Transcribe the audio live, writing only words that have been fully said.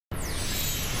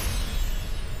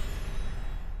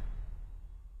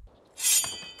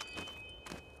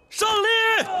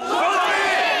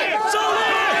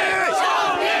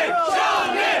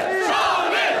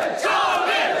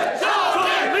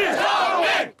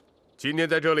今天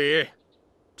在这里，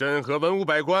朕和文武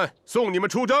百官送你们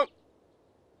出征。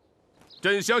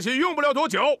朕相信用不了多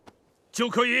久，就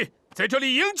可以在这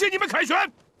里迎接你们凯旋。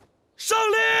胜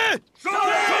利！胜利！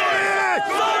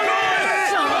胜利！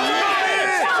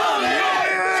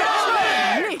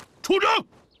胜利！出征！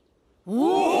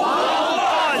吾皇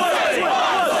万岁！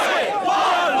万岁！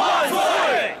万万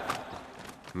岁！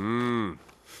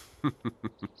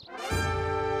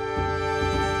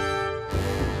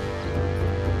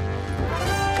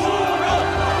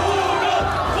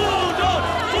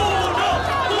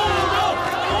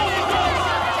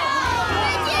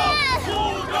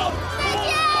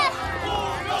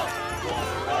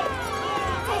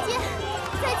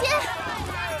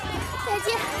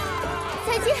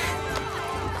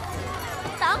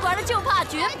就怕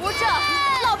军不正，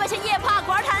老百姓也怕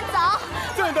官坛早。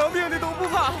咱当兵的都不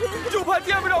怕，就怕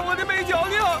见不着我的美娇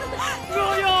娘。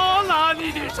我要拉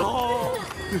你的手，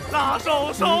拉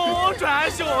手手，转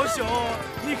袖袖，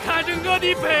你看着我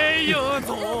的背影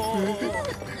走。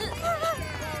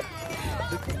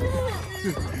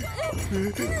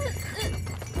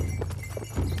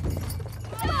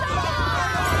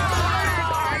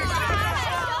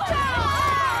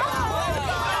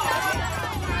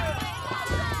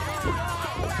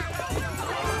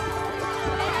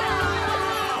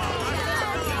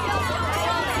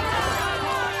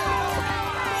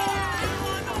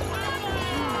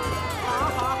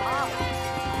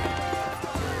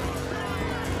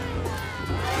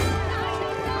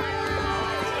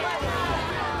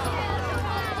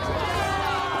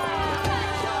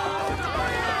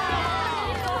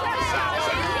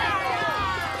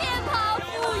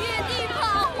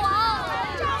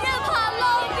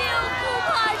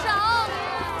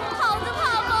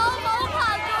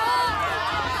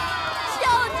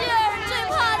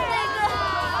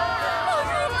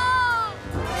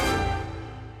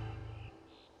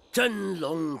真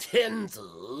龙天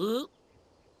子，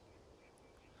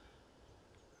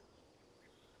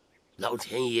老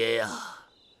天爷呀，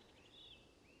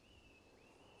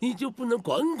你就不能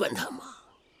管管他吗？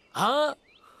啊，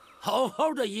好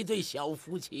好的一对小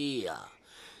夫妻呀，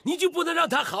你就不能让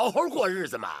他好好过日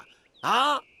子吗？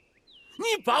啊，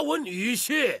你把我女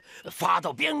婿发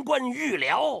到边关狱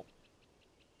了，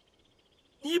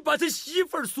你把他媳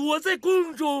妇儿锁在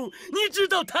宫中，你知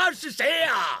道他是谁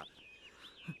呀？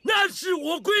那是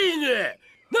我闺女，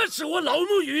那是我老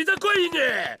母语的闺女，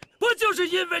不就是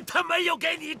因为她没有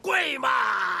给你跪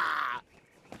吗？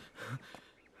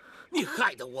你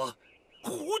害得我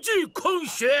虎踞空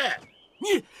穴，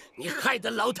你害得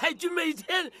老太君每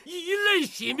天以泪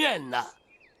洗面呢。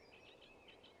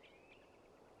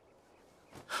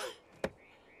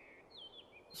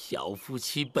小夫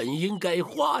妻本应该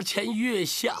花前月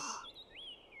下，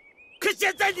可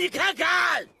现在你看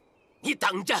看，你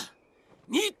等着。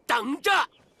你等着，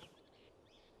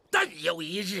但有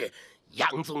一日，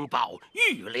杨宗保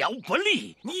预料不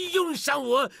利，你用上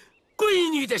我闺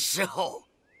女的时候，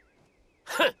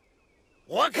哼，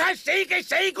我看谁给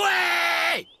谁跪！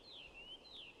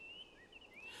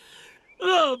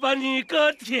我把你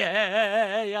个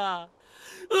天呀，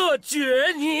我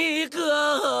绝你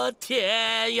个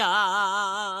天呀！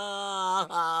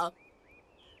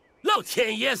老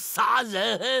天爷杀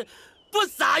人不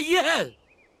撒盐。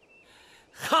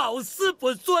好死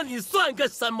不做，你算个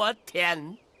什么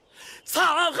天？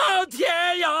苍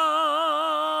天呀，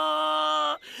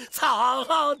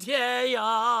苍天呀！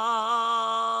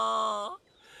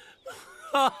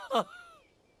哈哈，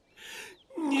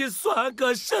你算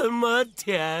个什么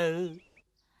天？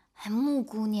哎，穆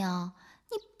姑娘，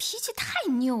你脾气太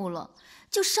拗了，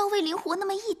就稍微灵活那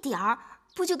么一点儿，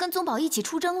不就跟宗保一起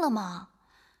出征了吗？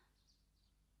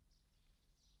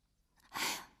哎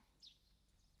呀！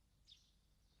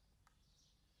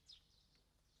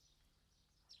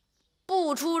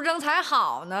不出征才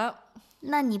好呢。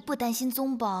那你不担心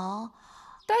宗保？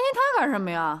担心他干什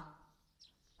么呀？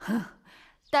哼，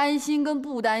担心跟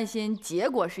不担心结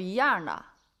果是一样的。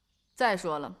再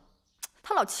说了，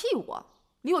他老气我，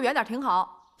离我远点挺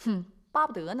好。哼，巴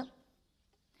不得呢。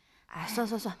哎，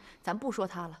算，咱不说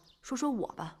他了，说说我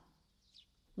吧。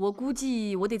我估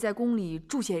计我得在宫里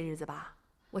住些日子吧。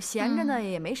我闲着呢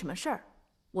也没什么事儿，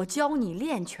我教你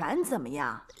练拳怎么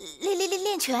样？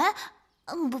练拳？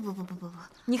不，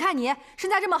你看你身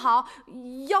材这么好，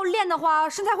要练的话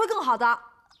身材会更好的。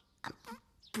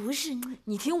不是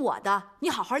你听我的，你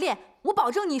好好练，我保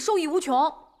证你受益无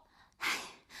穷。哎，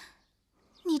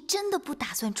你真的不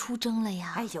打算出征了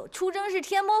呀？哎呦，出征是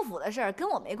天魔府的事儿，跟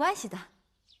我没关系的。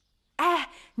哎，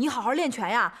你好好练拳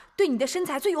呀，对你的身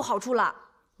材最有好处了。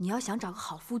你要想找个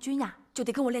好夫君呀，就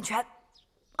得跟我练拳。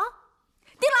啊，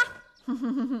定了。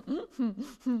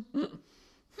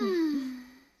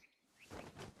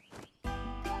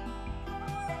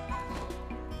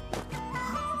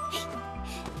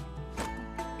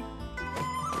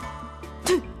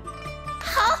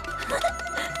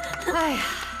哎呀，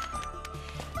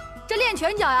这练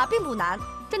拳脚呀并不难，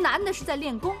这难的是在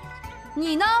练功。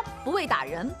你呢，不为打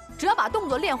人，只要把动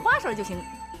作练花哨就行。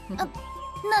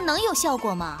那能有效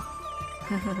果吗？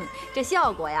这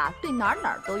效果呀，对哪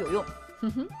儿都有用。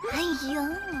哎呀，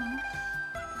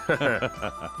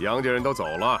杨家人都走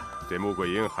了，这穆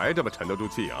桂英还这么沉得住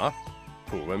气啊？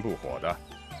不温不火的，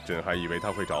朕还以为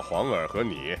他会找皇儿和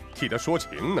你替他说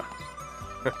情呢。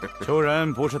求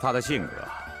人不是他的性格，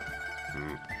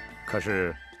可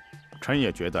是臣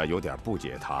也觉得有点不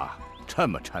解他这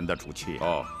么沉得住气。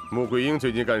哦，穆桂英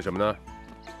最近干什么呢？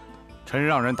臣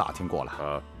让人打听过了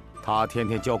啊，他天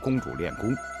天教公主练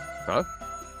功。啊？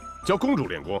教公主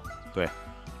练功？对，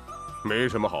没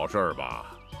什么好事儿吧？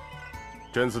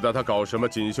这次带他搞什么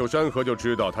锦绣山河，就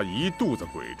知道他一肚子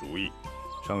鬼主意。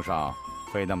圣上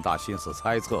费那么大心思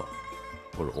猜测，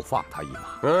不如放他一马。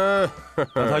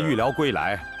等他预疗归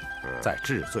来，再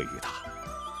治罪于他。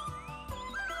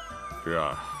是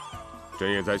啊，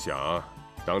朕也在想，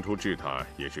当初治他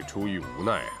也是出于无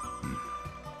奈啊。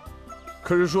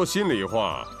可是说心里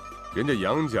话，人家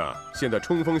杨家现在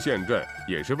冲锋陷阵，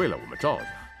也是为了我们赵家。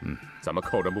咱们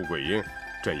扣着穆桂英，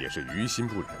朕也是于心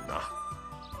不忍呐。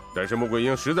但是穆桂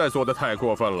英实在做得太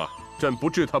过分了，朕不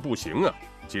治她不行啊。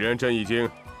既然朕已经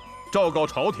昭告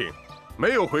朝廷，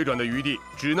没有回转的余地，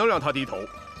只能让她低头。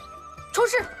出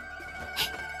事！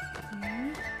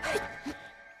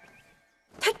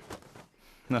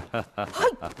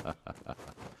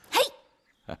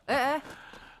哎，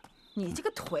你这个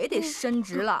腿得伸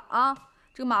直了啊！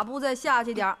这个马步再下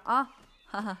去点啊！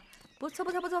哈哈，不错，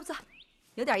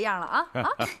有点样了啊！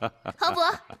皇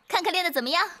伯，看看练得怎么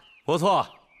样？不错。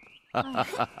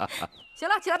行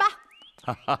了，起来吧。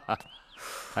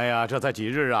哎呀，这才几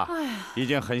日啊，已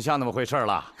经很像那么回事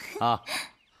了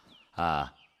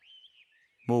啊！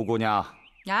穆姑娘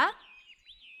啊，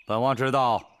本王知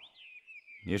道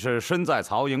你是身在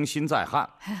曹营心在汉，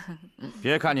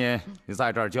别看你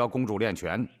在这儿教公主练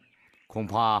拳，恐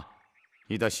怕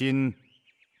你的心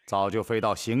早就飞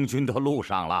到行军的路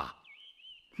上了。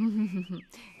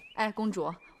哎，公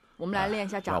主，我们来练一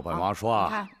下掌。照本王说啊，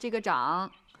你看这个掌，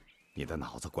你的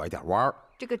脑子拐点弯儿，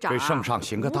这个掌对圣上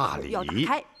行个大礼，要打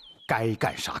开，该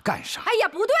干啥干啥。哎呀，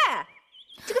不对，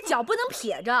这个脚不能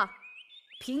撇着，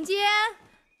平肩，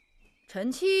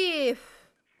沉气，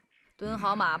蹲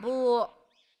好马步，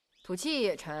吐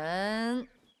气沉，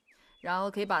然后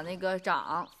可以把那个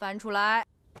掌翻出来。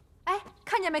哎，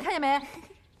看见没？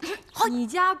你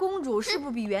家公主是不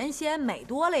是比原先美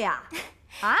多了呀？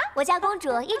啊，我家公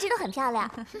主一直都很漂亮。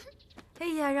哎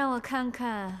呀，让我看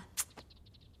看。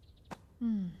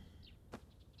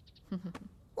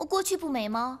我过去不美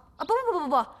吗？啊，不，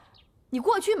你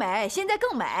过去美，现在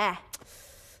更美。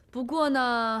不过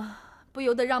呢，不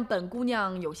由得让本姑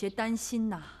娘有些担心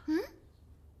呐。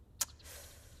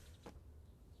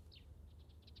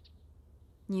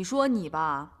你说你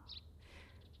吧，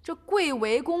这贵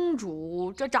为公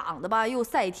主，这长得吧又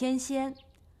赛天仙，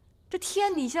这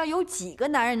天底下有几个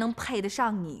男人能配得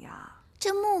上你啊？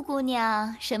这穆姑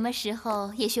娘什么时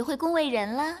候也学会恭维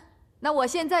人了？那我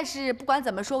现在是不管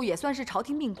怎么说，也算是朝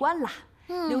廷命官了。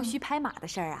溜须拍马的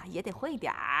事儿啊，也得会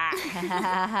点儿。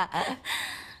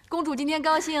公主今天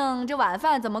高兴，这晚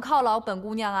饭怎么犒劳本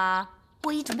姑娘啊？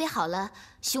我已准备好了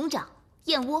熊掌、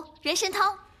燕窝、人参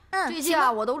汤。这些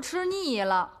啊我都吃腻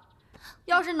了。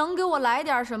要是能给我来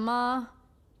点什么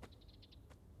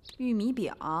玉米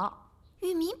饼、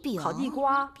烤地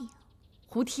瓜、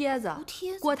糊贴子、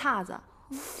锅塌子、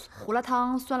胡辣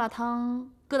汤、酸辣汤、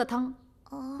疙瘩汤。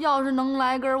要是能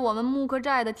来根我们穆柯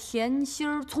寨的甜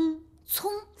心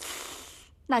葱，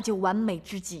那就完美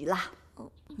至极了。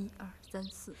1、2、3、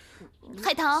4、5、6、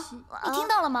海棠，你听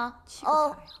到了吗？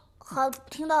哦，好，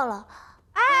听到了。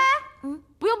哎，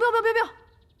不用，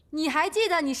你还记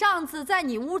得你上次在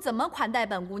你屋怎么款待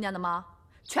本姑娘的吗？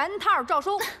全套照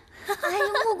收。哎呀，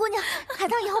穆姑娘，海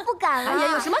棠以后不敢了。哎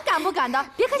呀，有什么敢不敢的？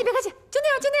别客气，就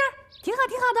那样，挺好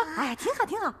的。哎，挺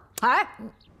好。哎。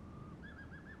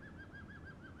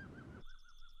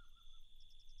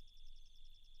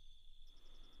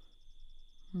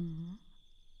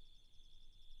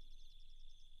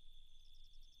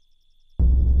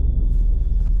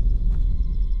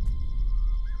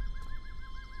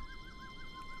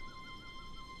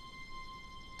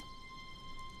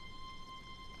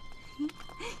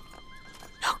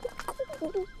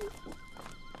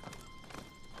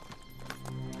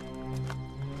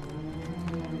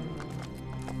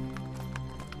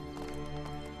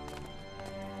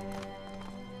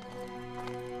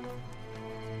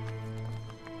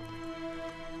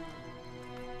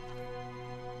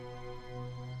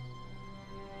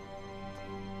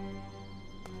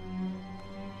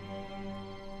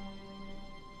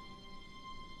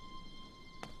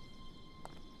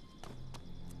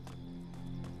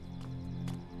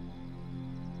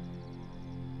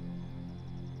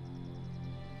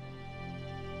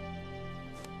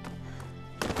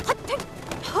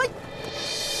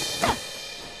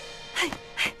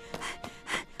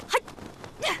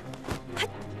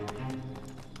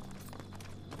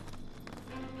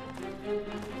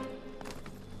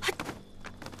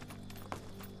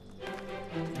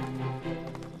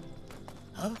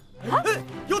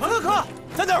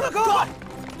在哪儿？抓！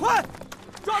快！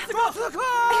抓刺客！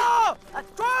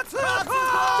抓刺客！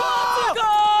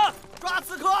抓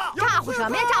刺客！咋呼什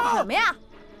么呀？咋呼什么呀？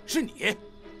是你，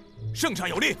圣上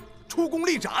有令，出宫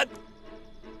立斩。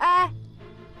哎，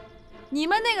你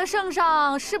们那个圣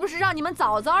上是不是让你们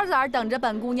早早在这儿等着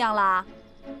本姑娘啦？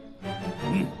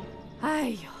哎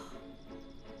呦，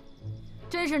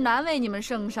真是难为你们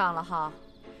圣上了哈，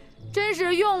真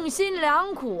是用心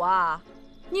良苦啊！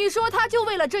你说他就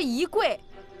为了这一跪，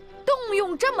动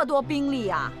用这么多兵力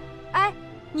呀？哎，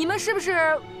你们是不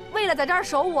是为了在这儿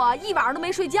守我，一晚上都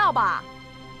没睡觉吧？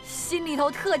心里头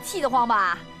特气得慌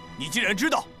吧？你既然知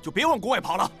道，就别往国外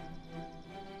跑了。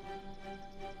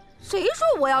谁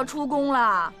说我要出宫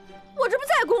了？我这不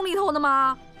在宫里头呢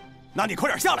吗？那你快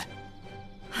点下来。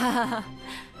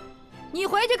你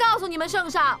回去告诉你们圣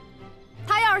上，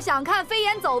他要是想看飞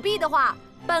檐走壁的话，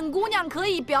本姑娘可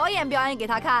以表演表演给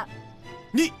他看。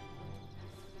你，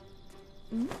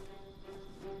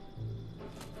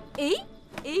诶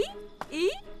诶诶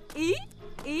诶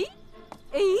诶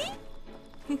诶，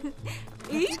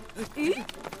诶诶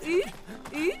诶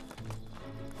诶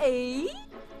诶，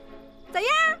咋样？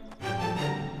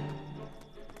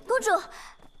公主，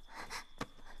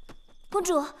公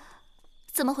主，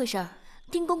怎么回事？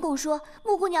听公公说，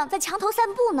穆姑娘在墙头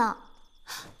散步呢。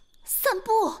散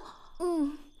步？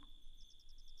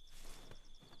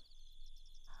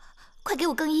快给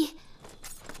我更衣！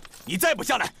你再不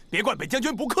下来，别怪本将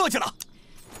军不客气了。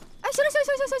哎，行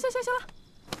了，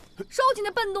收起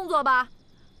那笨动作吧，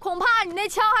恐怕你那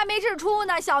枪还没掷出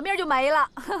呢，小命就没了。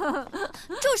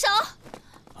住手！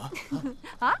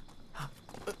啊？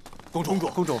公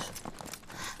主，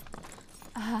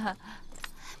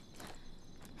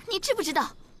你知不知道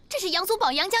这是杨宗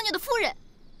保杨将军的夫人？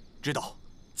知道。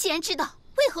既然知道，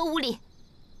为何无礼？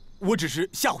我只是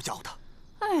吓唬吓唬他。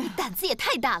你胆子也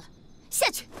太大了，下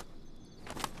去。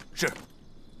是。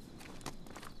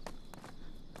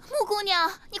穆姑娘，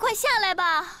你快下来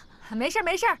吧。没事，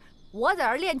我在这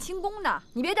儿练轻功呢，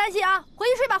你别担心啊。回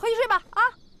去睡吧啊。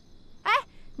哎，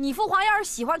你父皇要是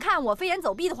喜欢看我飞檐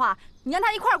走壁的话，你让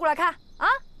他一块儿过来看啊。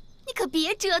你可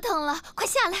别折腾了，快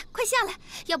下来，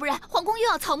要不然皇宫又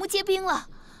要草木皆兵了。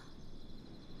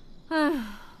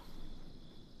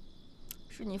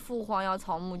是你父皇要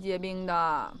草木皆兵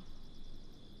的。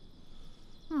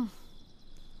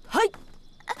嘿，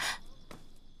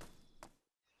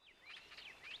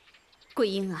桂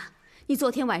英啊，你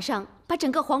昨天晚上把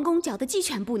整个皇宫搅得鸡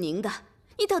犬不宁的，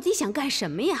你到底想干什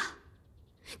么呀？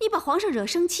你把皇上惹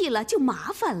生气了就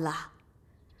麻烦了。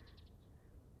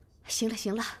行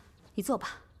了，你坐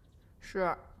吧。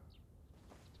是。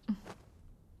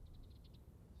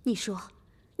你说，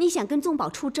你想跟宗保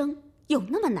出征，有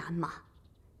那么难吗？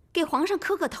给皇上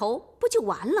磕个头不就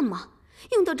完了吗？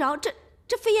用得着这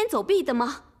飞檐走壁的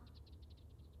吗？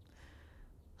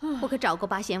我可找过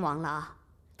八贤王了啊，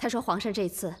他说皇上这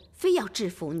次非要制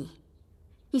服你，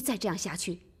你再这样下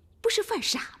去，不是犯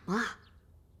傻吗？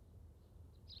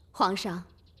皇上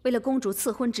为了公主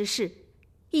赐婚之事，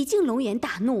已经龙颜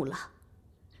大怒了，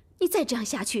你再这样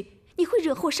下去，你会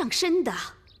惹祸上身的。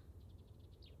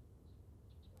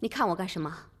你看我干什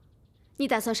么？你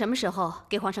打算什么时候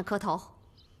给皇上磕头？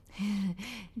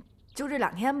就这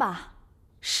2天吧。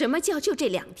什么叫就这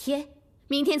2天？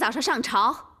明天早上上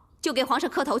朝就给皇上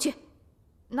磕头去。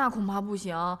那恐怕不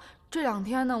行，这2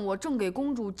天呢，我正给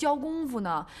公主教功夫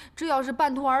呢。这要是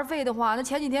半途而废的话，那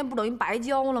前几天不等于白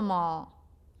教了吗？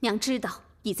娘知道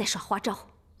你在耍花招。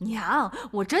娘，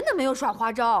我真的没有耍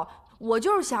花招，我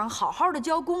就是想好好的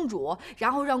教公主，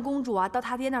然后让公主啊到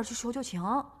他爹那儿去求求情。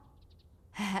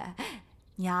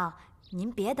娘，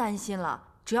您别担心了，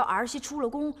只要儿媳出了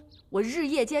宫，我日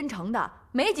夜兼程的，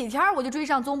没几天我就追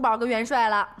上宗保跟元帅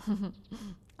了。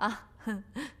啊，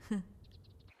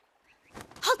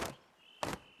好。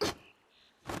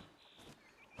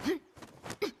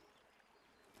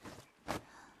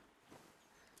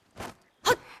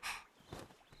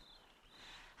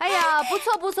哎呀，不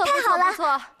错，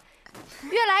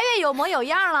越来越有模有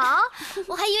样了啊！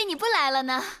我还以为你不来了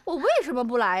呢。我为什么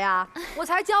不来呀？我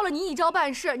才教了你一招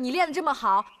半式，你练得这么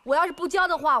好，我要是不教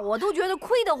的话，我都觉得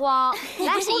亏得慌。你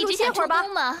不是一直想出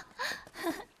宫吗？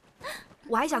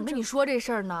我还想跟你说这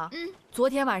事儿呢。昨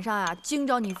天晚上啊，惊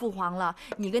着你父皇了，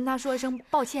你跟他说一声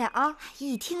抱歉啊。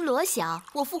一听锣响，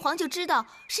我父皇就知道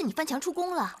是你翻墙出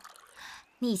宫了。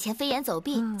你以前飞檐走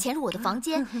壁，潜入我的房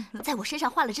间，在我身上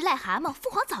画了只癞蛤蟆，父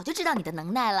皇早就知道你的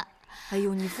能耐了。哎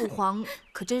呦，你父皇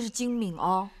可真是精明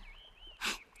哦。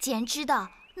既然知道，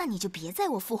那你就别在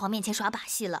我父皇面前耍把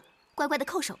戏了，乖乖的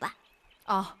叩首吧。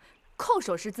哦，叩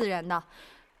首是自然的，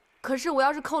可是我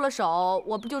要是扣了手，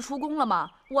我不就出宫了吗？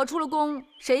我出了宫，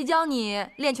谁教你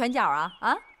练拳脚啊？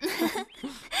啊？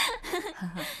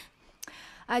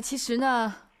哎，其实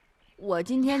呢，我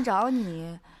今天找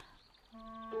你，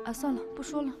啊，算了，不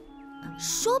说了。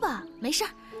说吧，没事儿，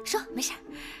说没事儿。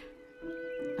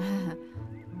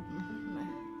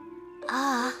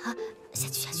啊，下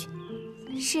去下去。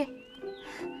是。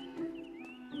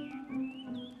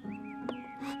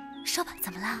说吧，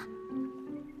怎么了？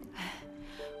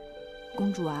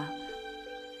公主啊，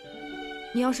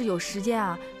你要是有时间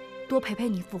啊，多陪陪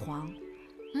你父皇。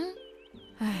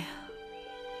哎呀，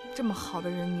这么好的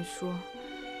人，你说，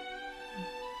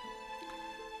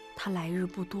他来日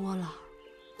不多了。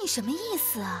你什么意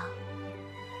思啊？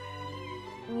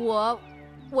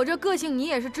我这个性你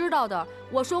也是知道的，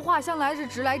我说话向来是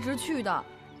直来直去的。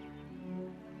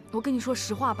我跟你说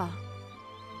实话吧，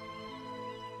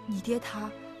你爹他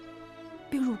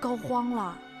病入膏肓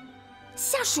了。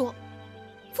瞎说！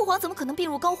父皇怎么可能病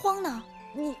入膏肓呢？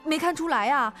你没看出来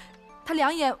呀？他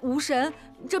两眼无神，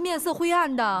这面色灰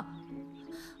暗的。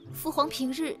父皇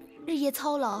平日日夜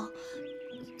操劳，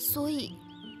所以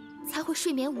才会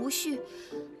睡眠无序，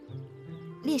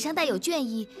脸上带有倦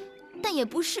意，但也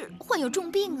不是患有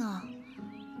重病啊。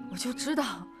我就知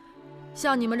道，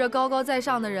像你们这高高在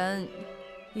上的人，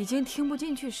已经听不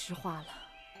进去实话了。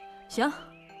行，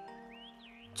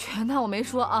全当我没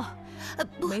说啊。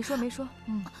没说。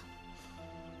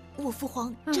我父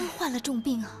皇真患了重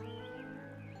病啊！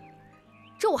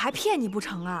这我还骗你不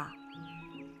成啊？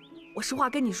我实话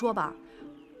跟你说吧，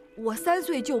我3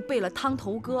岁就背了汤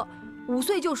头歌，5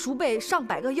岁就熟背上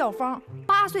百个药方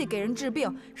，8岁给人治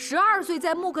病，12岁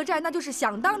在穆柯寨那就是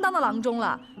响当当的郎中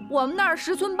了。我们那儿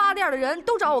10村8店的人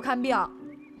都找我看病。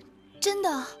真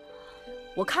的？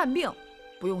我看病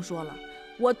不用说了，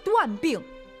我断病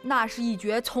那是一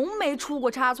绝，从没出过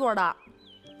差错的。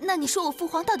那你说我父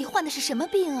皇到底患的是什么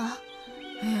病啊？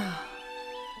哎呀，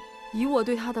以我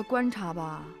对他的观察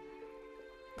吧，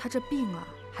他这病啊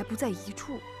还不在一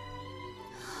处，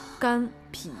肝、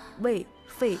脾、胃、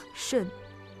肺、肾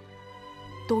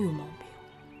都有毛病。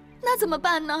那怎么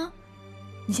办呢？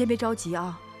你先别着急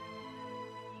啊，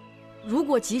如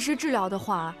果及时治疗的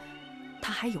话，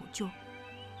他还有救；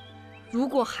如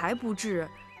果还不治，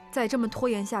再这么拖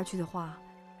延下去的话，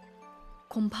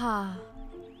恐怕，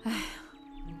哎呀。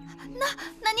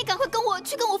那你赶快跟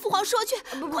我父皇说去，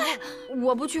快！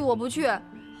我不去，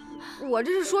我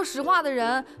这是说实话的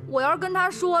人，我要是跟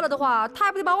他说了的话，他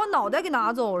还不得把我脑袋给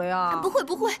拿走了呀？不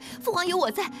会，父皇有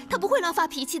我在，他不会乱发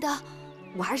脾气的。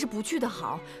我还是不去的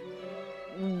好。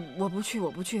我不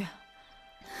去。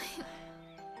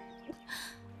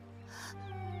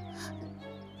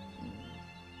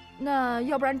那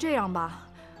要不然这样吧，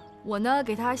我呢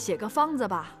给他写个方子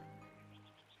吧，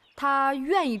他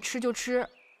愿意吃就吃。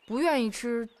不愿意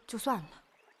吃就算了，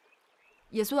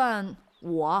也算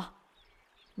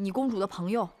你公主的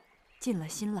朋友尽了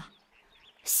心了。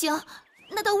行，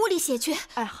那到屋里写去。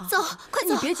哎，好，走，快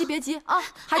走！你别急啊，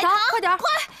海棠，快点，快！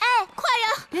哎，快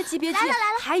呀！别急，来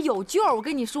了，还有救！我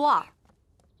跟你说。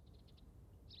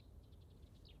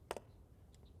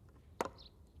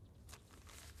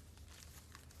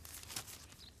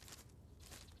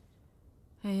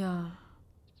哎呀。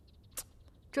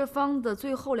这方子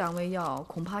最后2味药，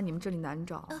恐怕你们这里难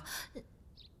找。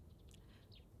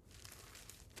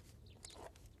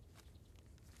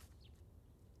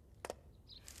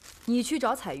你去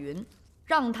找彩云，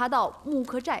让她到穆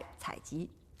柯寨采集。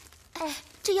哎，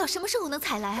这药什么时候能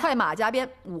采来啊？快马加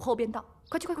鞭，午后便到。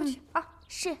快去啊！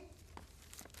是。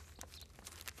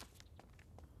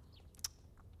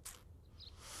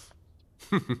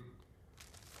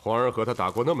皇儿和他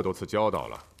打过那么多次交道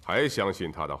了，还相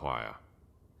信他的话呀？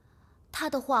他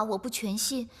的话我不全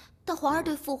信，但皇儿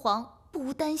对父皇不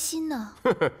无担心呢。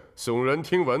耸人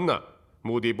听闻呢，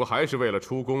目的不还是为了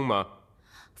出宫吗？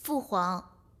父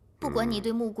皇，不管你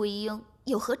对穆桂英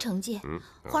有何成见，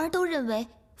皇儿都认为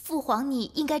父皇你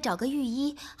应该找个御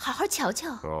医好好瞧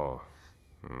瞧。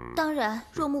当然，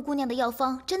若穆姑娘的药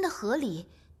方真的合理，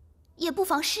也不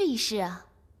妨试一试啊。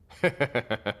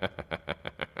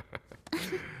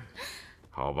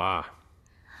好吧。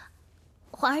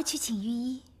皇儿去请御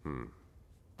医。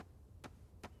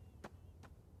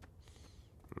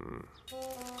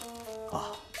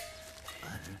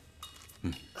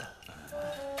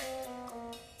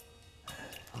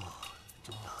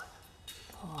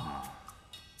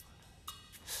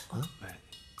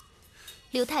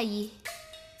刘太医，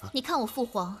你看我父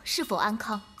皇是否安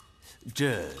康？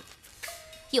这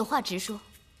有话直说。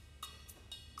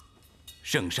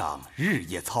圣上日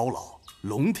夜操劳，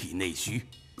龙体内虚，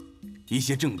一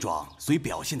些症状虽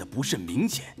表现得不甚明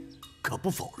显，可不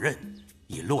否认，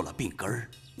已落了病根儿。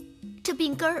这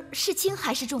病根儿是轻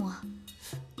还是重啊？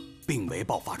病没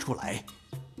爆发出来，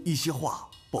一些话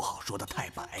不好说得太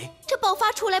白。这爆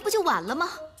发出来不就晚了吗？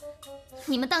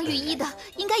你们当御医的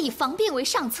应该以防病为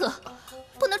上策，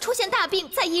不能出现大病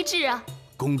再医治啊。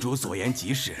公主所言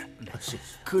极是，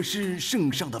可是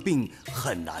圣上的病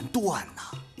很难断呐。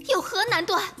有何难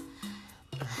断？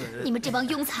你们这帮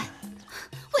庸才，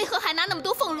为何还拿那么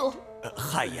多俸禄？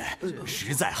汗颜，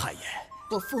实在汗颜。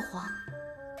我父皇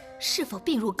是否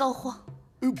病入膏肓？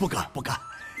不敢不敢。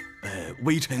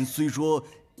微臣虽说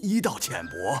医道浅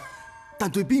薄，但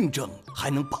对病症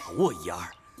还能把握一二，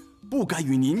不敢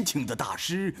与您请的大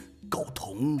师苟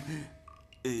同。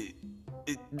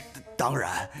当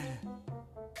然。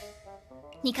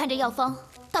你看这药方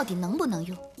到底能不能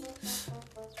用？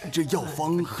这药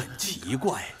方很奇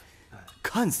怪，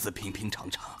看似平平常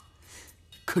常，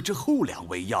可这后两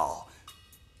味药，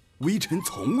微臣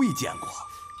从未见过，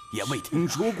也未听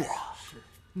说过。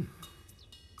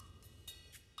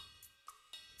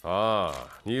啊，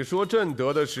你说朕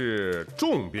得的是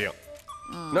重病，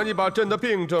那你把朕的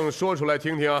病症说出来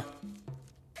听听啊。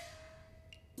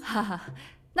哈哈。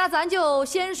那咱就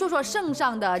先说说圣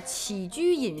上的起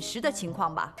居饮食的情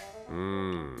况吧。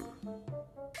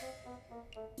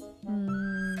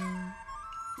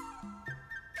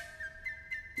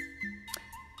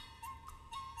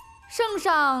圣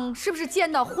上是不是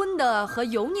见到荤的和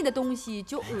油腻的东西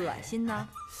就恶心呢？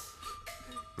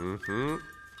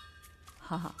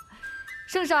哈哈，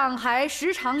圣上还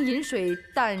时常饮水，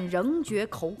但仍觉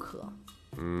口渴。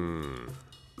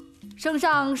圣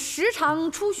上时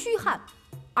常出虚汗。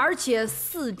而且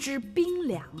四肢冰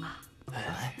凉啊！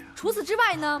除此之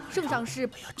外呢，圣上是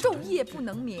昼夜不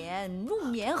能眠，入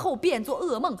眠后便做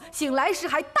噩梦，醒来时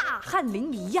还大汗淋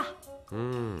漓呀。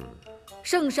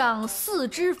圣上四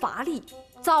肢乏力，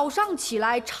早上起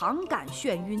来常感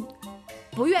眩晕，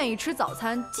不愿意吃早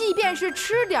餐，即便是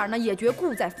吃点呢，也觉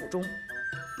固在腹中。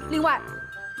另外，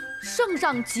圣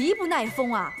上极不耐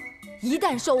风啊。一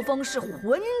旦受风，是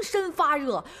浑身发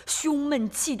热，胸闷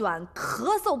气短，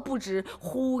咳嗽不止，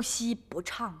呼吸不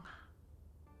畅啊。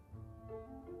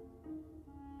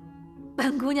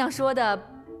本姑娘说的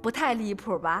不太离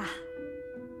谱吧？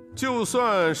就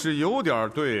算是有点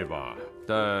对吧，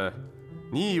但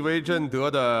你以为朕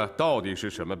得的到底是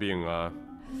什么病啊？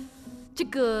这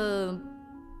个，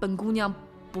本姑娘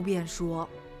不便说。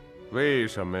为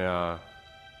什么呀？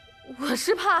我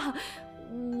是怕。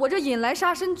我这引来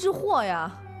杀身之祸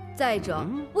呀！再者，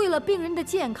为了病人的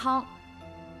健康，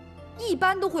一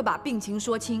般都会把病情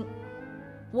说清。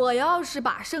我要是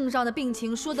把圣上的病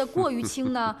情说得过于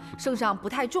轻呢，圣上不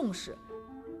太重视，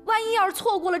万一要是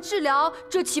错过了治疗，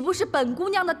这岂不是本姑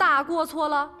娘的大过错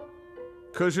了？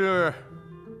可是，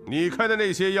你开的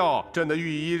那些药，朕的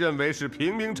御医认为是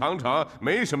平平常常，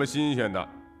没什么新鲜的。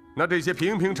那这些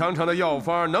平平常常的药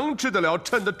方，能治得了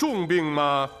朕的重病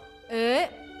吗？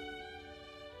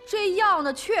这药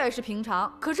呢确实平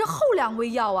常，可是后两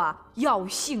味药啊，药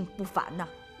性不凡呐。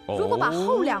如果把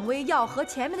后两味药和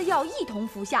前面的药一同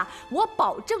服下，我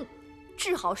保证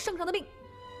治好圣上的病。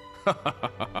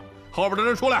后边的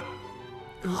人出来。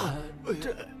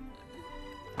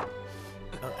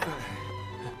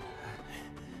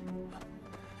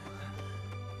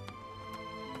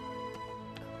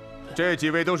这几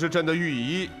位都是朕的御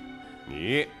医，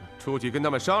你出去跟他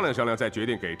们商量商量，再决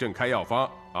定给朕开药方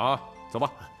啊！走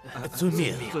吧。遵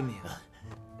命，遵命。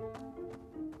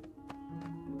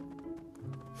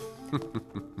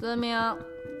遵命。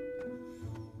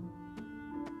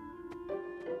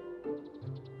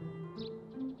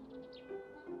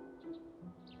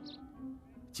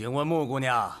请问穆姑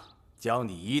娘，教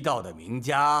你医道的名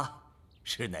家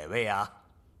是哪位啊？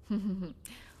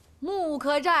穆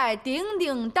柯寨鼎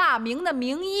鼎大名的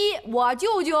名医，我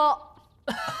舅舅。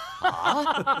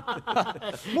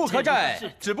穆柯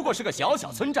寨只不过是个小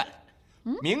小村寨，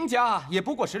名家也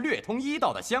不过是略通医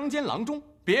道的乡间郎中。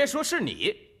别说是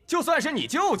你，就算是你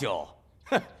舅舅，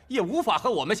也无法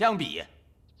和我们相比。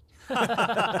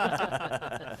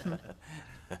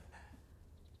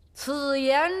此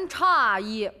言差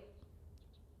矣。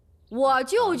我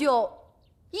舅舅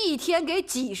一天给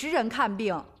几十人看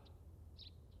病，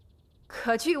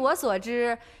可据我所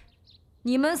知，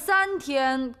你们3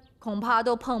天恐怕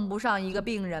都碰不上一个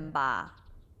病人吧？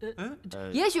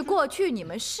也许过去你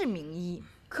们是名医，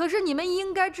可是你们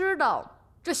应该知道，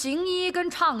这行医跟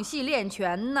唱戏练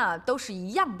拳呢，都是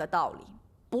一样的道理，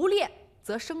不练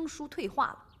则生疏退化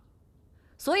了。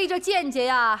所以这见解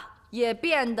呀，也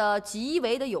变得极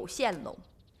为的有限喽。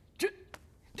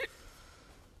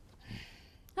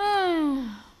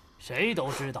谁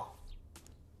都知道，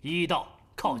医道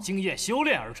靠经验修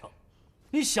炼而成，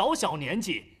你小小年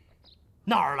纪，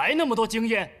哪儿来那么多经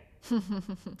验？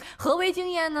何为经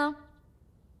验呢？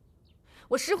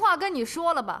我实话跟你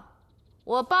说了吧，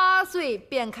我8岁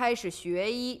便开始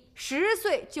学医，10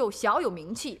岁就小有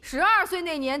名气，12岁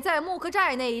那年在穆柯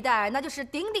寨那一带，那就是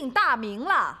鼎鼎大名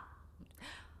了。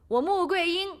我穆桂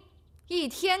英一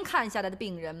天看下来的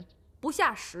病人不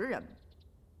下10人，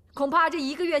恐怕这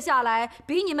1个月下来，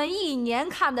比你们1年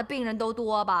看的病人都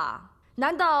多吧？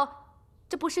难道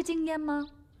这不是经验吗？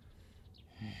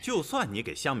就算你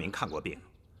给乡民看过病，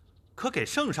可给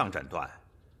圣上诊断，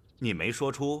你没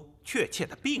说出确切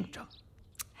的病症。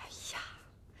哎呀，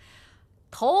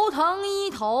头疼医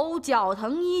头，脚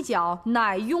疼医脚，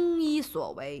乃庸医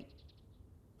所为。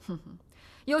哼哼，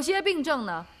有些病症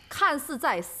呢，看似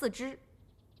在四肢，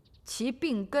其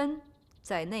病根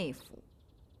在内腑。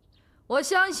我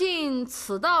相信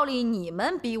此道理你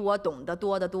们比我懂得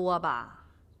多得多吧？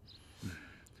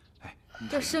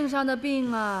这圣上的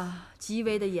病啊，极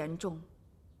为的严重。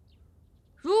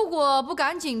如果不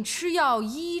赶紧吃药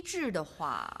医治的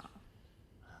话，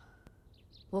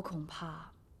我恐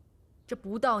怕这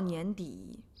不到年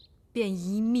底便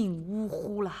一命呜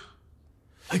呼了。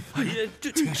哎呀，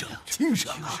这轻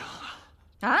生啊！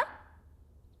啊？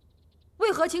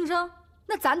为何轻生？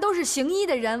那咱都是行医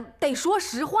的人，得说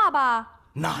实话吧？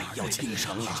那也要轻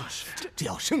生啊！这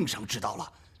要圣上知道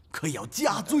了，可要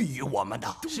加罪于我们的。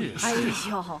是。哎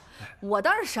呦，我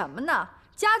当是什么呢？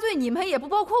加罪你们也不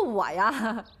包括我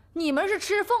呀。你们是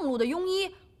吃俸禄的庸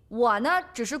医，我呢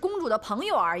只是公主的朋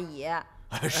友而已。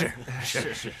是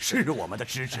我们的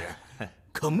失职，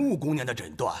可穆姑娘的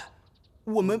诊断，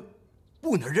我们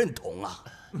不能认同啊。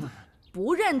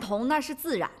不认同那是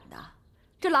自然的。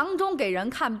这郎中给人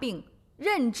看病，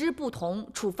认知不同，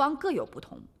处方各有不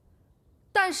同。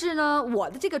但是呢，我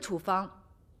的这个处方，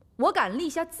我敢立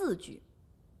下字据。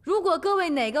如果各位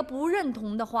哪个不认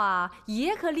同的话，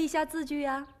也可立下字据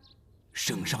呀。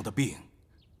圣上的病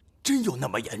真有那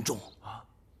么严重啊？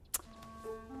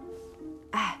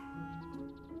哎，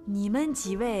你们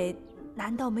几位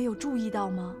难道没有注意到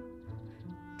吗？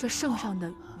这圣上的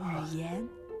语言、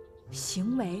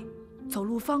行为、走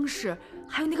路方式，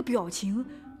还有那个表情，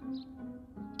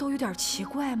都有点奇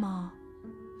怪吗？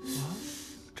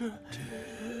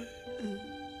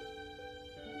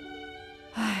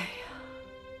哎呀，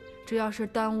这要是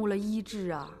耽误了医治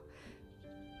啊，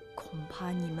恐怕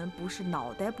你们不是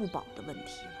脑袋不保的问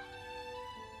题了，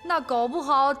那搞不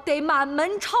好得满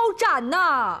门抄斩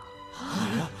呐！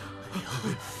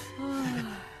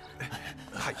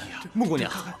哎呀，穆姑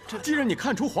娘，既然你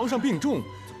看出皇上病重，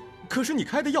可是你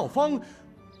开的药方，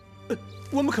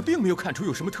我们可并没有看出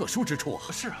有什么特殊之处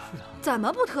啊。是啊，怎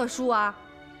么不特殊啊？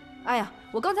哎呀，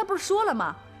我刚才不是说了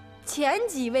吗？前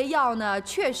几味药呢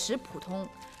确实普通，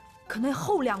可那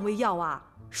后2味药啊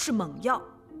是猛药。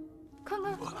看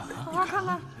看，好好看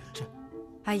看。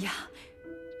哎呀，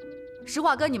实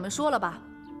话跟你们说了吧，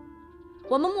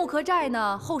我们木柯寨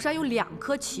呢后山有2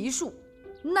棵奇树，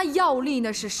那药力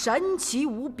呢是神奇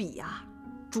无比啊，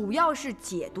主要是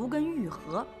解毒跟愈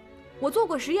合。我做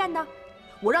过实验的，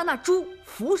我让那猪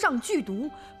服上剧毒，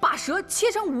把蛇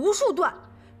切成无数段，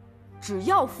只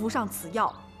要服上此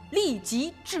药，立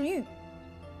即治愈。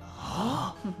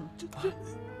啊，这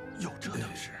有这等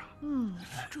事啊？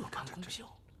这般功效，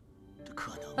这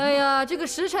可能？哎呀，这个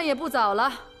时辰也不早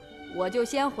了，我就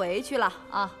先回去了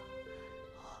啊。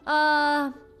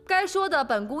该说的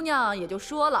本姑娘也就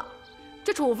说了，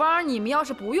这处方你们要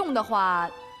是不用的话，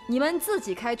你们自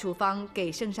己开处方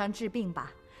给圣上治病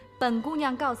吧。本姑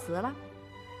娘告辞了。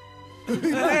穆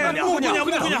姑娘，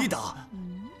等一等，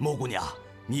穆姑娘，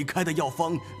你开的药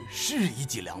方是一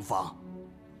剂良方，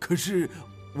可是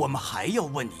我们还要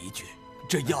问你一句，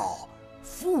这药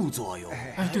副作用？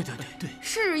对，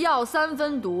是药3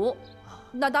分毒，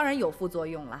那当然有副作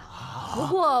用了。不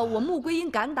过我穆桂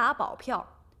英敢打保票，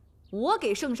我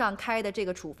给圣上开的这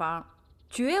个处方，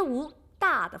绝无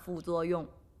大的副作用。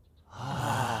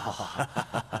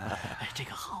这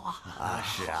个好啊！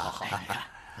是啊，好。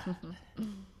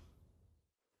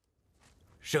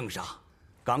圣上，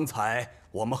刚才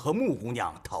我们和穆姑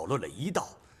娘讨论了医道，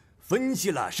分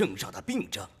析了圣上的病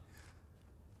症。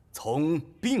从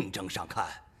病症上看，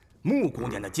穆姑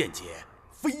娘的见解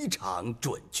非常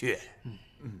准确。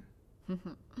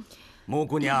穆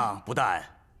姑娘不但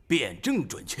辨证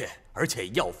准确，而且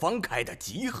药方开得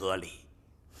极合理。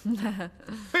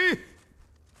嘿，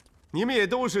你们也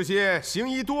都是些行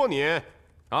医多年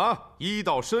医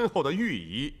道深厚的御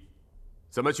医，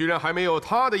怎么居然还没有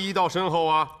他的医道深厚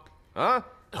啊？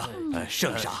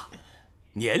圣上，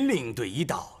年龄对医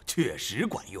道确实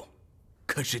管用，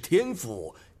可是天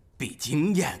赋比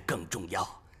经验更重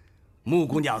要。穆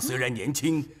姑娘虽然年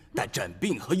轻，但诊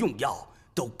病和用药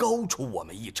都高出我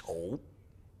们一筹。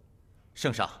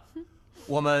圣上，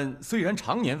我们虽然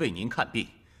常年为您看病，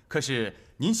可是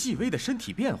您细微的身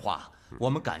体变化，我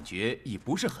们感觉已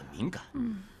不是很敏感。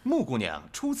穆姑娘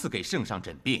初次给圣上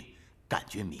诊病，感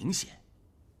觉明显。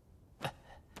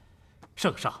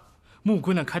圣上，穆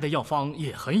姑娘开的药方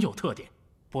也很有特点，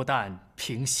不但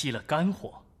平息了肝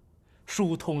火，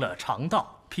疏通了肠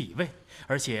道、脾胃，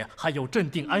而且还有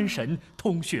镇定安神、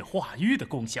通血化瘀的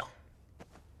功效。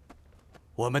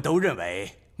我们都认为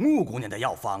穆姑娘的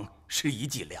药方是一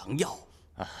剂良药。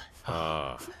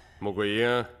穆桂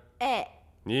英，哎，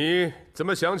你怎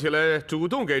么想起来主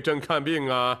动给朕看病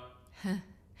啊？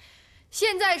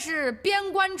现在是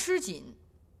边关吃紧，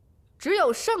只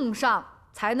有圣上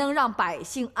才能让百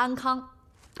姓安康。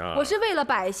我是为了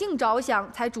百姓着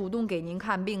想，才主动给您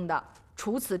看病的。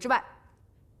除此之外，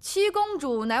七公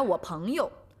主乃我朋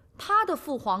友，她的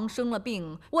父皇生了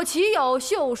病，我岂有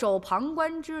袖手旁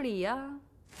观之理呀？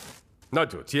那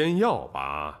就煎药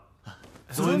吧。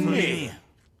遵命。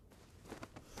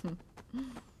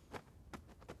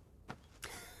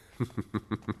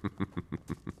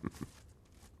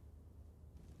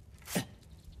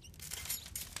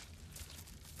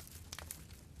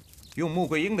用穆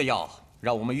桂英的药，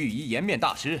让我们御医颜面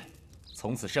大失，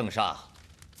从此圣上，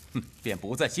便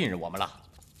不再信任我们了。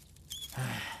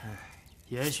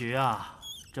也许啊，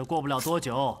这过不了多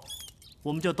久，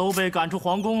我们就都被赶出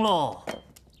皇宫喽。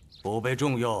不被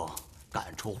重用，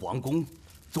赶出皇宫，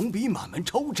总比满门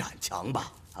抄斩强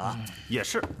吧？也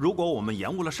是。如果我们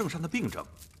延误了圣上的病症，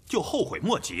就后悔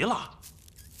莫及了。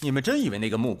你们真以为那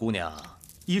个穆姑娘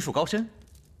医术高深？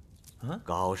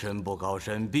高深不高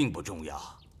深并不重要，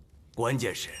关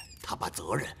键是她把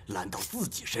责任揽到自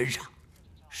己身上。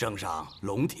圣上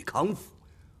龙体康复，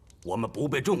我们不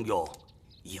被重用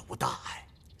也无大碍。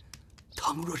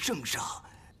倘若圣上，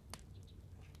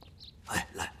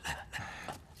来，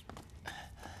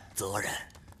责任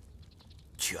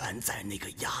全在那个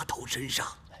丫头身上。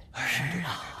是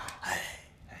啊，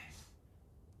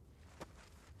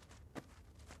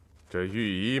这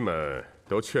御医们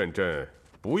都劝朕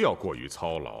不要过于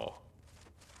操劳，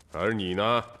而你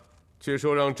呢，却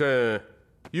说让朕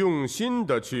用心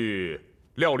的去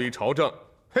料理朝政。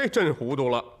嘿，朕糊涂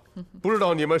了，不知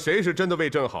道你们谁是真的为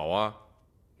朕好啊？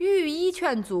御医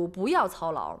劝阻不要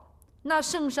操劳，那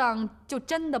圣上就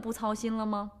真的不操心了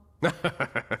吗？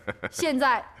现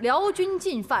在辽军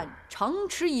进犯，城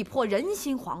池已破，人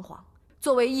心惶惶。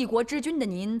作为一国之君的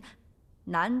您，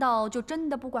难道就真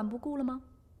的不管不顾了吗？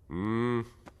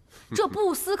这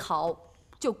不思考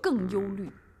就更忧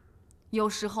虑，有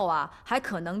时候啊，还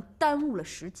可能耽误了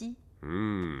时机。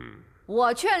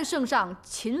我劝圣上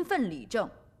勤奋理政，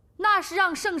那是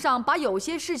让圣上把有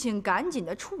些事情赶紧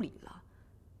的处理了，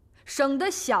省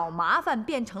得小麻烦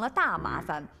变成了大麻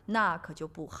烦，那可就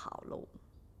不好喽。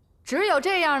只有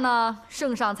这样呢，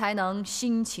圣上才能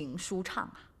心情舒畅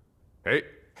啊。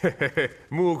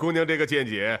穆姑娘这个见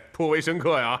解颇为深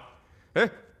刻呀。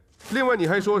另外你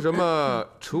还说什么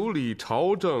处理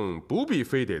朝政不必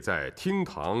非得在厅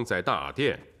堂在大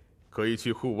殿，可以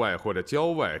去户外或者郊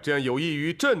外，这样有益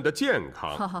于朕的健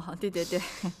康。对。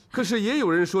可是也有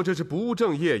人说这是不务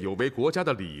正业，有违国家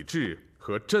的理智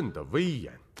和朕的威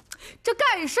严。这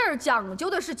干事儿讲究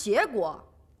的是结果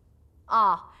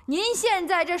啊。您现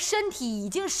在这身体已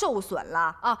经受损了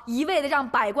啊，一味的让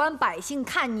百官百姓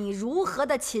看你如何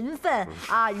的勤奋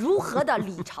啊，如何的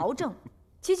理朝政，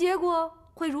其结果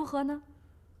会如何呢？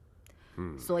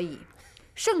所以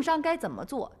圣上该怎么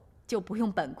做，就不用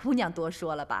本姑娘多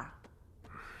说了吧。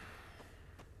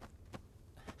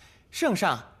圣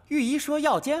上，御医说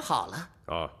药煎好了。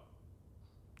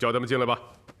叫他们进来吧。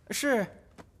是。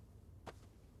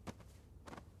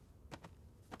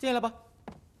进来吧。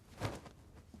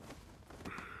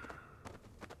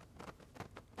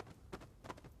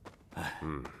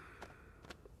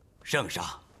圣上，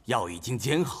药已经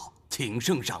煎好，请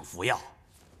圣上服药。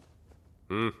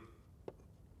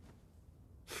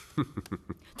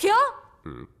停。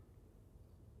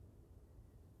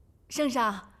圣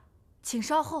上，请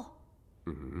稍后。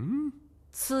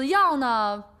此药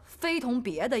呢，非同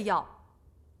别的药，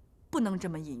不能这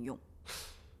么饮用。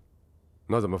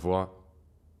那怎么服啊？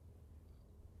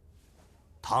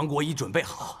糖果已准备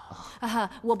好。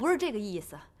我不是这个意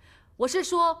思，我是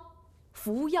说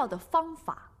服药的方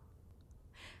法。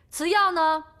此药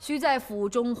呢，需在腹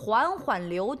中缓缓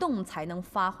流动才能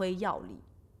发挥药力。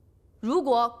如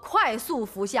果快速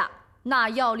服下，那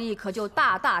药力可就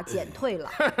大大减退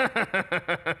了。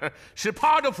是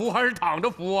趴着服还是躺着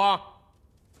服啊？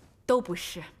都不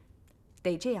是，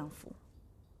得这样服。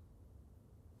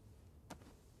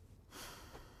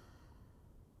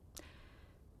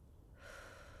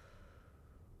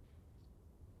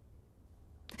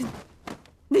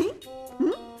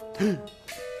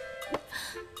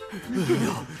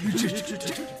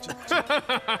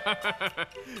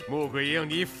穆桂英，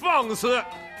你放肆！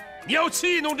你要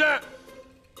戏弄朕？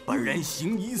本人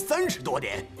行医30多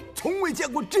年，从未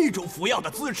见过这种服药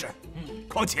的姿势。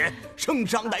况且圣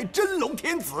上乃真龙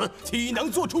天子，岂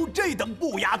能做出这等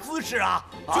不雅姿势啊？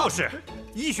就是，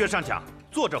医学上讲，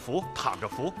坐着服、躺着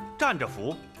服、站着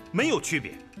服没有区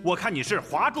别。我看你是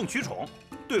哗众取宠，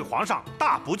对皇上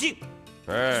大不敬。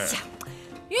哎，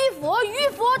迂腐，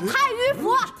太迂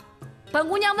腐！本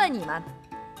姑娘问你们，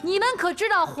你们可知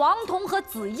道黄酮和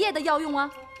子叶的药用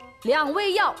啊？2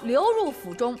味药流入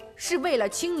腹中是为了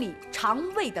清理肠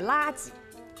胃的垃圾，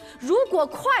如果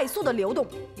快速的流动，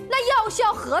那药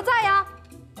效何在呀？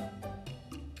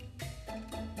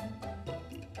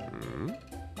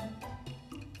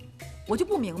我就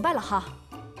不明白了哈。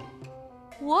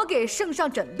我给圣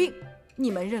上诊病，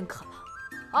你们认可了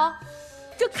啊？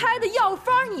这开的药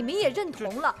方你们也认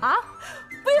同了啊？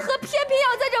为何偏偏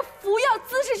要在这服药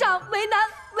姿势上为难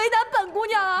本姑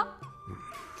娘啊？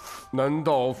难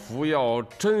道服药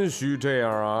真需这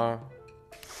样啊？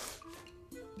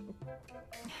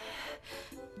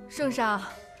圣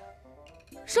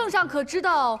上可知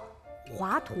道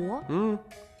华佗？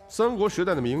三国时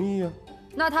代的名医啊。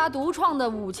那他独创的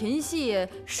五禽戏，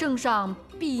圣上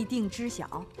必定知晓。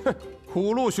哼，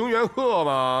虎鹿熊猿鹤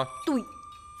嘛。对，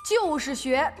就是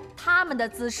学他们的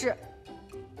姿势。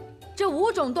这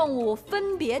5种动物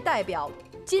分别代表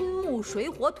金木水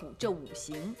火土这5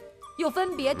行，又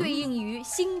分别对应于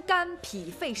心肝脾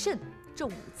肺肾这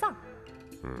5脏。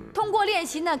通过练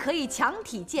习呢，可以强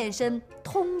体健身、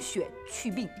通血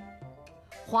祛病。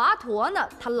华佗呢，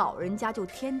他老人家就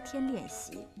天天练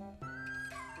习，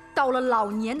到了老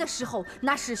年的时候，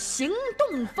那是行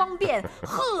动方便，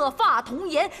鹤发童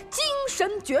颜，精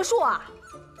神矍铄啊！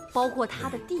包括他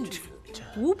的弟子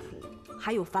古朴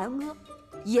还有樊阿，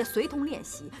也随同练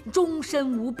习，终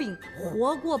身无病，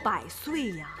活过100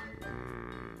岁呀。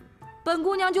本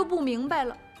姑娘就不明白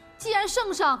了，既然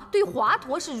圣上对华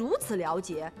佗是如此了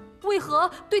解，为何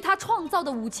对他创造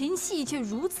的五禽戏却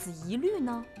如此疑虑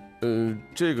呢？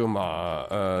这个嘛，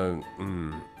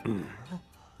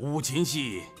五禽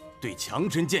戏对强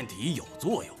身健体有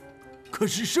作用，可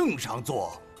是圣上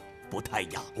做不太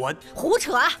雅观。胡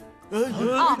扯啊！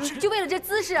就为了这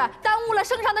姿势，耽误了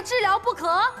圣上的治疗不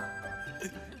可。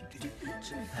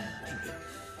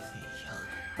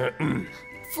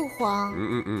父皇，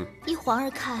依皇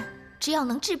儿看，只要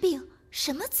能治病，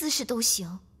什么姿势都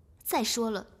行。再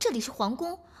说了，这里是皇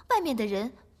宫，外面的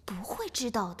人不会知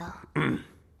道的。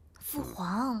父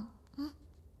皇，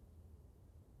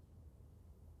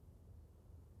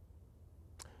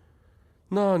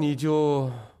那你就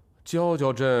教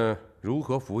教朕如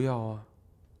何服药啊？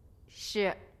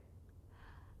是。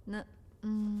那，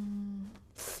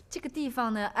这个地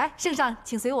方呢？哎，圣上，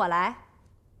请随我来。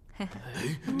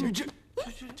这，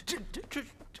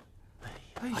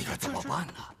哎呀，怎么办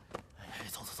呢？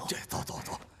走，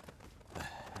走。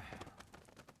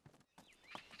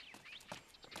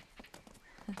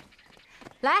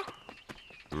来，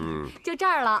就这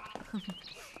儿了。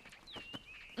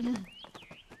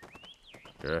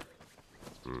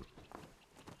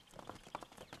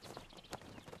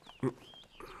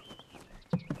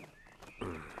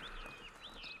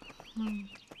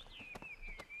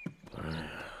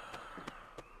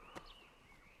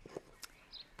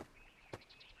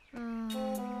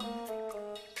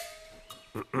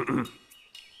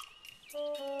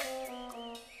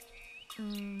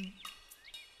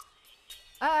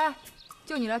哎，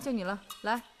就你了，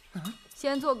来，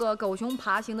先做个狗熊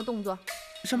爬行的动作。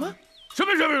什么？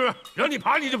让你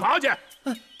爬你就爬去。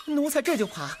奴才这就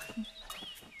爬。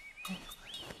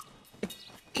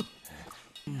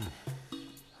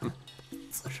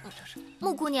姿势这是。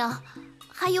穆姑娘，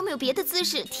还有没有别的姿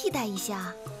势替代一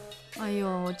下？哎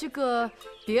呦，这个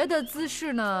别的姿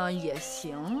势呢也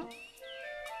行，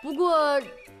不过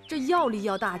这药力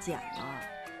要大减了。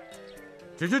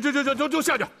就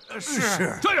下去。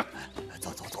是。站着。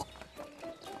走。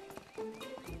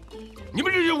你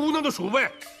们这些无能的鼠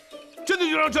辈，真的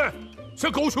就让朕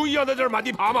像狗熊一样在这儿满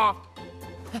地爬吗？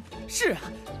是啊，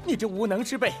你这无能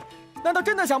之辈，难道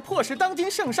真的想迫使当今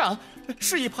圣上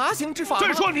施以爬行之法吗？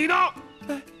朕说你呢，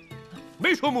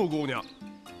没说穆姑娘，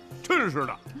真是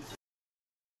的。